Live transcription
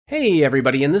Hey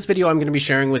everybody, in this video I'm going to be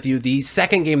sharing with you the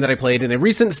second game that I played in a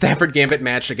recent Stafford Gambit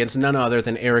match against none other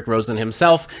than Eric Rosen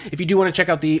himself. If you do want to check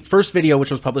out the first video,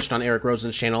 which was published on Eric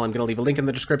Rosen's channel, I'm going to leave a link in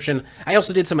the description. I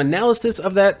also did some analysis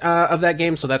of that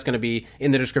game, so that's going to be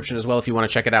in the description as well if you want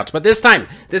to check it out. But this time,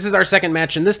 this is our second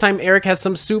match, and this time Eric has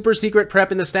some super secret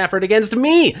prep in the Stafford against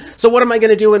me. So what am I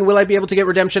going to do, and will I be able to get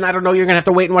redemption? I don't know. You're going to have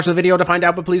to wait and watch the video to find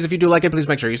out, but please, if you do like it, please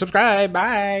make sure you subscribe.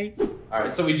 Bye!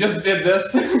 Alright, so we just did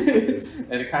this,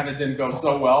 and it kind of didn't go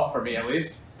so well, for me at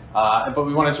least. But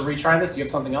we wanted to retry this. You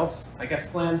have something else, I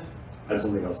guess, planned? I have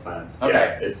something else planned. Okay.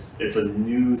 Yeah, it's a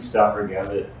new Stafford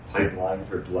Gambit type line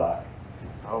for black,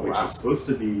 which is supposed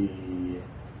to be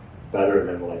better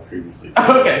than what I previously played.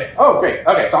 Okay. Oh, great.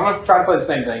 Okay, so I'm going to try to play the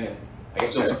same thing, and I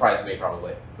guess you'll surprise me,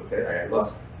 probably. Okay. Alright,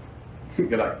 let's...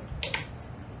 Good luck.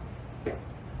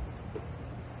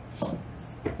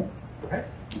 Okay.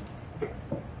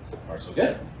 So far, so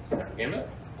good. Stafford Gambit.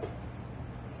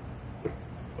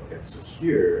 Okay, so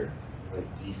here,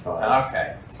 like D5.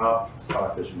 Okay. Top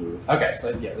Starfish move. Okay, so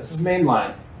yeah, this is main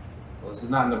line. Well, this is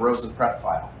not in the Rosen prep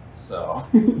file, so...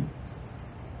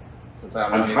 Since I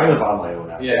don't know I'm kind of on my own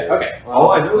after Yeah, this. okay.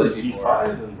 All I know is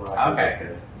C5 and black Okay. is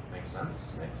okay. Makes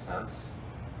sense, makes sense.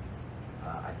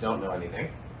 I don't know anything,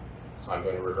 so I'm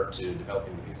going to revert to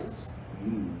developing the pieces.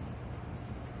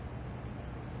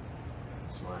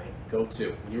 It's my go-to.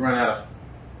 When you run out of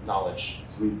knowledge,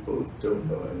 So we both don't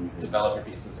know anything. develop your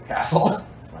pieces and castle.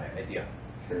 That's my idea.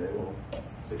 Okay, we'll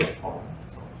take a pawn.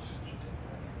 That's all I should take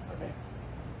back. Okay.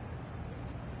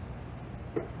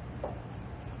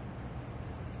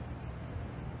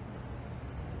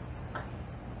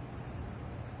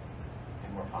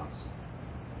 And more pawns.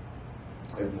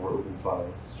 I have more open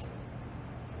files.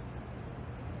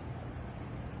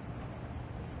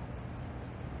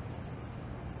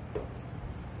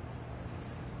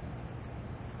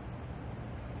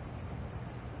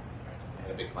 I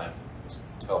had a big plan. Just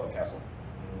develop a castle.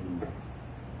 So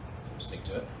stick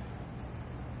to it.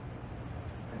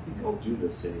 I think I'll do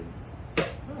the same.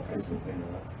 Okay. As something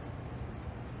else.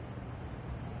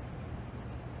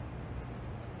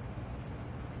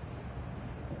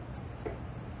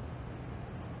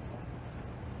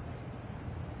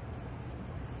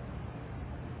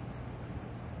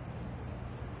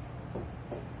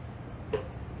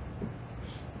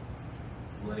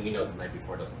 I'm letting you know the night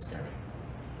before doesn't scare me.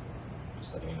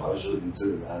 Just letting you know. I was really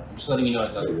considering that. I'm just letting you know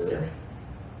it doesn't scare me.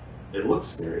 It looks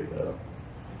scary though.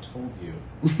 I told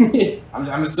you.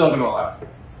 I'm still going to allow it.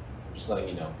 I'm just letting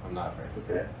you know. I'm not afraid.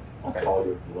 Okay. I'll Okay. call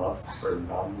your bluff or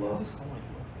non-bluff. Please call my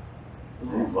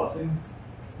bluff. Were you bluffing?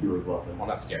 You were bluffing. Well, I'm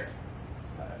not scared.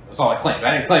 That's all I claimed.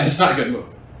 I didn't claim it's not a good move.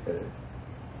 Okay.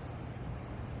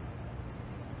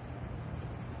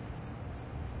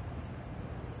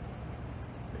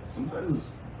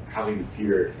 Sometimes having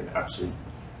fear can actually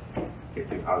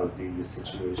get you out of dangerous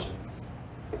situations.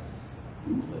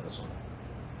 Ooh, play this one.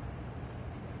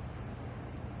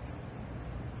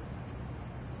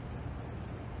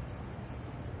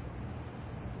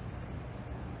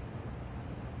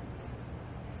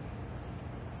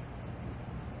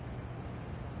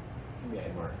 Maybe I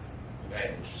had more. Maybe I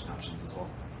had interesting options as well.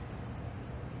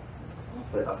 I'll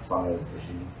play F5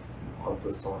 and help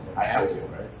with someone else. I have to,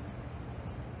 right?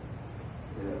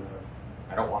 Yeah,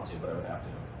 I don't want to, but I would have to.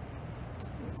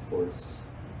 it's forced.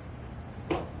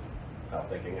 Without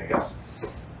thinking, I guess.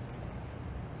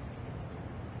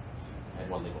 I had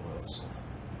one legal move, so.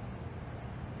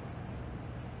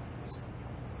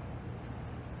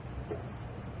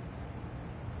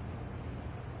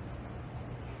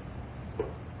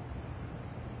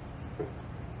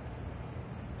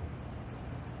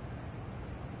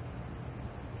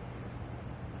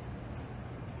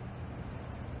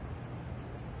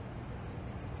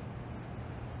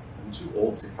 I'm too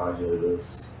old to calculate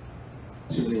this. It's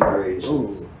too many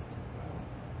variations. Ooh.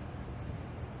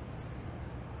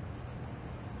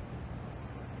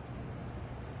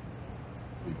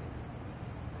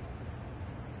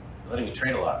 Letting me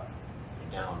trade a lot.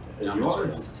 You're down. And Down you most want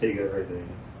of to it. just take everything.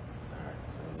 Alright,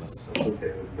 so That's this. okay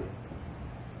with me.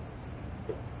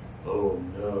 Oh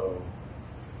no.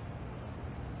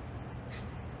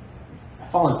 I've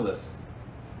fallen for this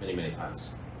many, many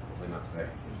times. Hopefully not today.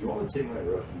 You want to take my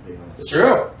rook and take my It's bishop?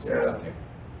 true. It's Yeah. okay.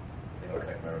 Maybe I'll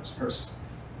connect my rooks first.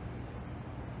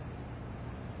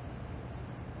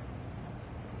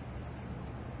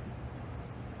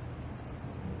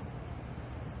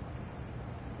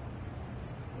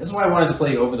 This is why I wanted to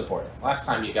play you over the board. Last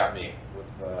time you got me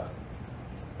with,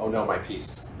 oh no, my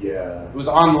piece. Yeah. It was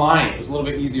online. It was a little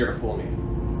bit easier to fool me.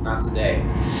 Not today.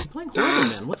 You're playing horrible,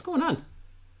 man. What's going on?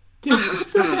 Dude,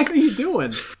 what the heck are you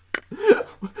doing?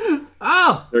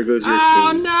 Oh! There goes your Oh,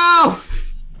 queen. no!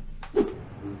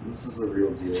 This is a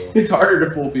real deal. It's harder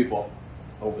to fool people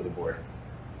over the board.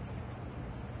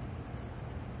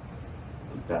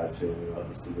 A bad feeling about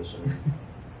this position.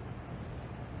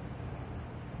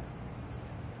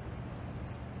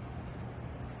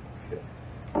 Okay.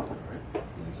 Alright. You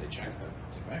didn't say check, but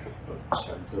take back. Oh,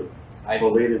 check to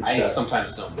I check.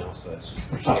 sometimes don't know, so it's just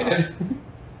appreciated.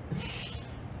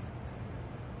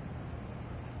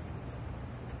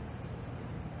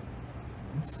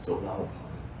 Still not a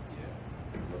pawn. Yeah.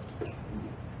 Good lift.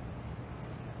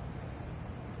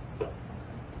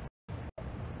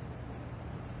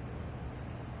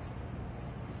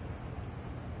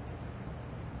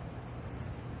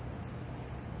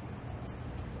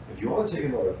 If you want to take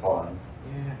another pawn,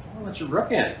 Yeah, I want to let your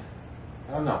rook in.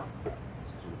 I don't know.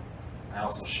 I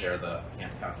also share the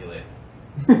can't calculate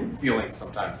feelings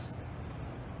sometimes.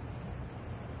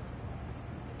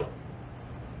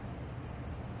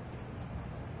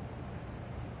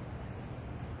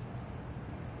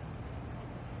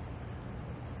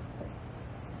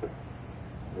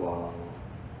 wow.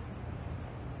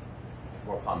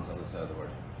 More pawns on this side of the board.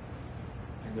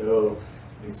 I know.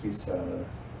 Makes me sad.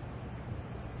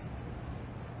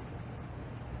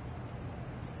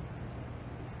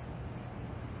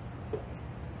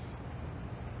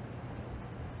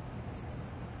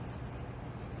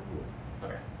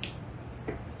 Okay.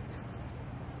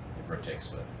 If rook takes,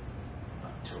 but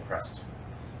not too impressed.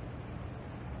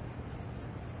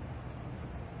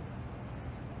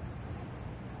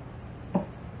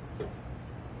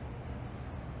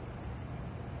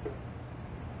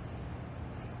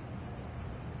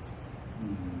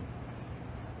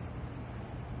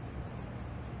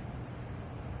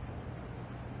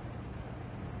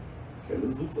 Okay,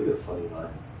 this looks like a funny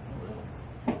line.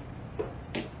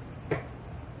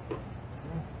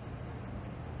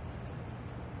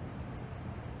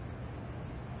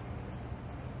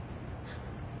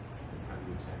 How do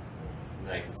you attack the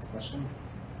knight is the question.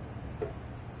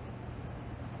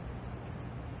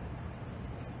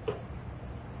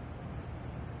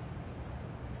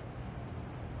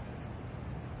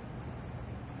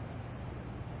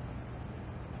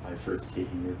 My first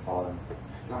taking your pawn.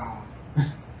 Ah.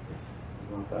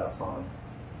 Not that pawn.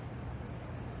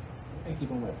 I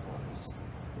keep all my pawns.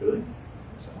 Really?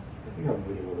 So, I think I'm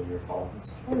winning one of your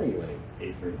pawns. what are you winning?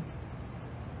 A3.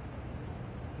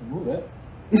 Move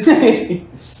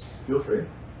it. Feel free.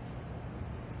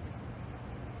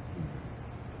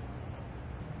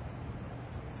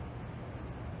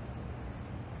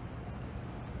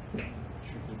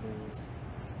 Tricky moves.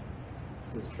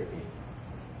 This is tricky.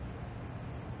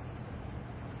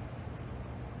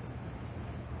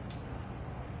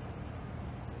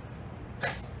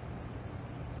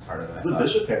 It's harder than It's I a thought.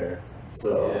 bishop pair,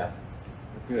 so Yeah,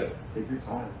 we're good. take your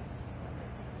time.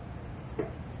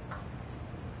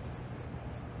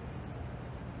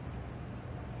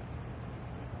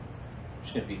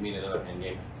 She's gonna beat me in another hand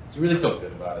game. Do you really feel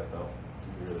good about it, though? Do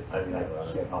you really I feel mean, I good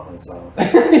about can't help myself.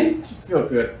 it? Do you feel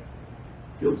good?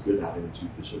 Feels good having two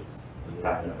bishops Yeah.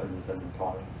 attacking undefended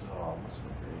pawns. Oh, must be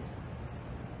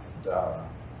great. Duh. I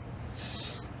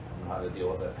don't know how to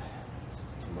deal with it. It's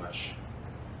too much.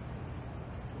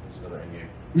 There's another end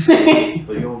game.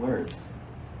 But you'll learn.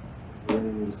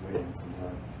 Learning is winning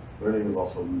sometimes. Learning is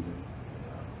also losing.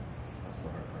 Yeah, that's the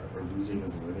hard part. Or losing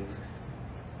is learning.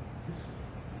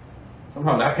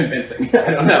 Somehow not convincing.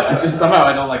 I don't know. Somehow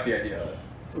I don't like the idea of it.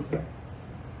 It's okay.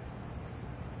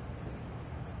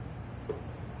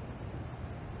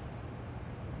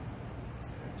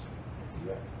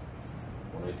 Idea.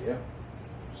 One idea.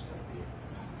 Just gotta be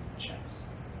checks.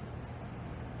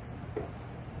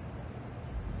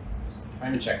 Just, if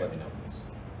I'm in check, let me know,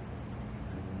 please.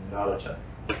 Not a check.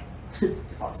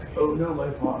 Pawn second. Oh no, my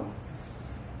pawn.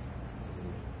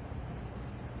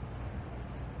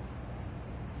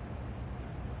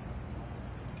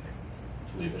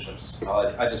 Too many bishops.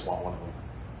 I just want one of them.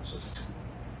 It's just.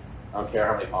 I don't care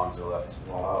how many pawns are left.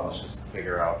 Wow. Let's just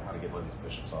figure out how to get one of these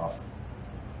bishops off.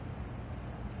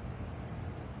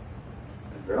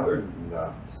 I'd rather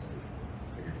not.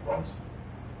 Figured you won't.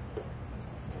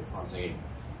 Pawn singing.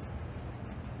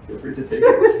 Feel free to take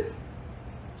it.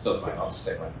 So is mine. I'll just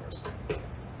say mine first.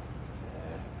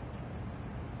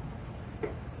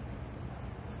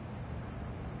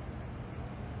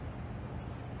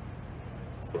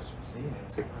 See,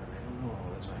 it's hard. I don't know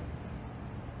all the time.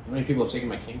 How many people have taken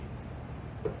my king?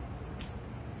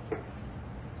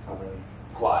 How many?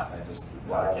 A lot. I just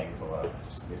a lot of kings. A lot. I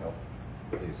just need help,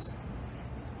 please.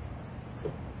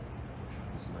 Try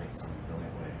this knight some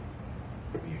brilliant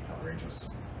way. Be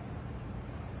outrageous.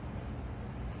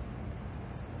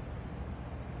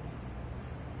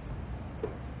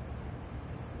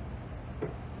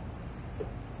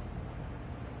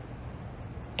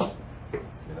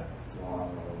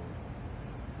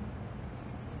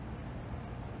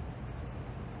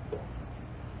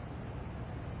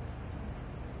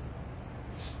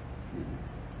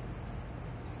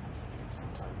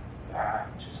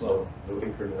 slow. No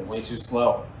increments. Way too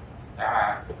slow.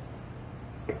 Ah.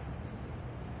 You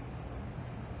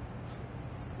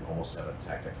almost have a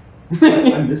tactic.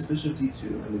 I missed bishop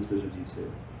d2. I missed bishop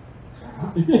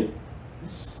d2.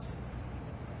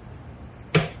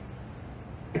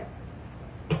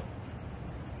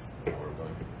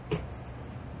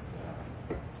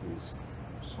 Please.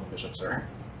 Just one bishop, sir.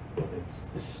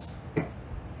 It's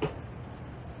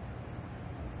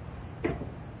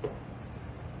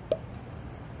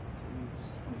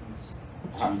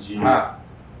GG. Ah.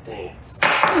 Dang it.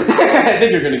 I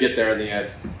think you're going to get there in the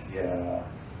end. Yeah.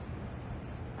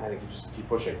 I think you just keep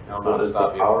pushing. I don't So know how to it's stop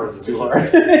the you. power It's of too the hard.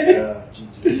 Yeah,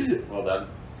 GG. Well done.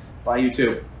 Bye,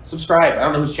 YouTube. Subscribe. I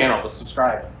don't know whose channel, but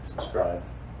subscribe. Subscribe.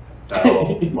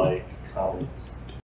 Bell, like, comment.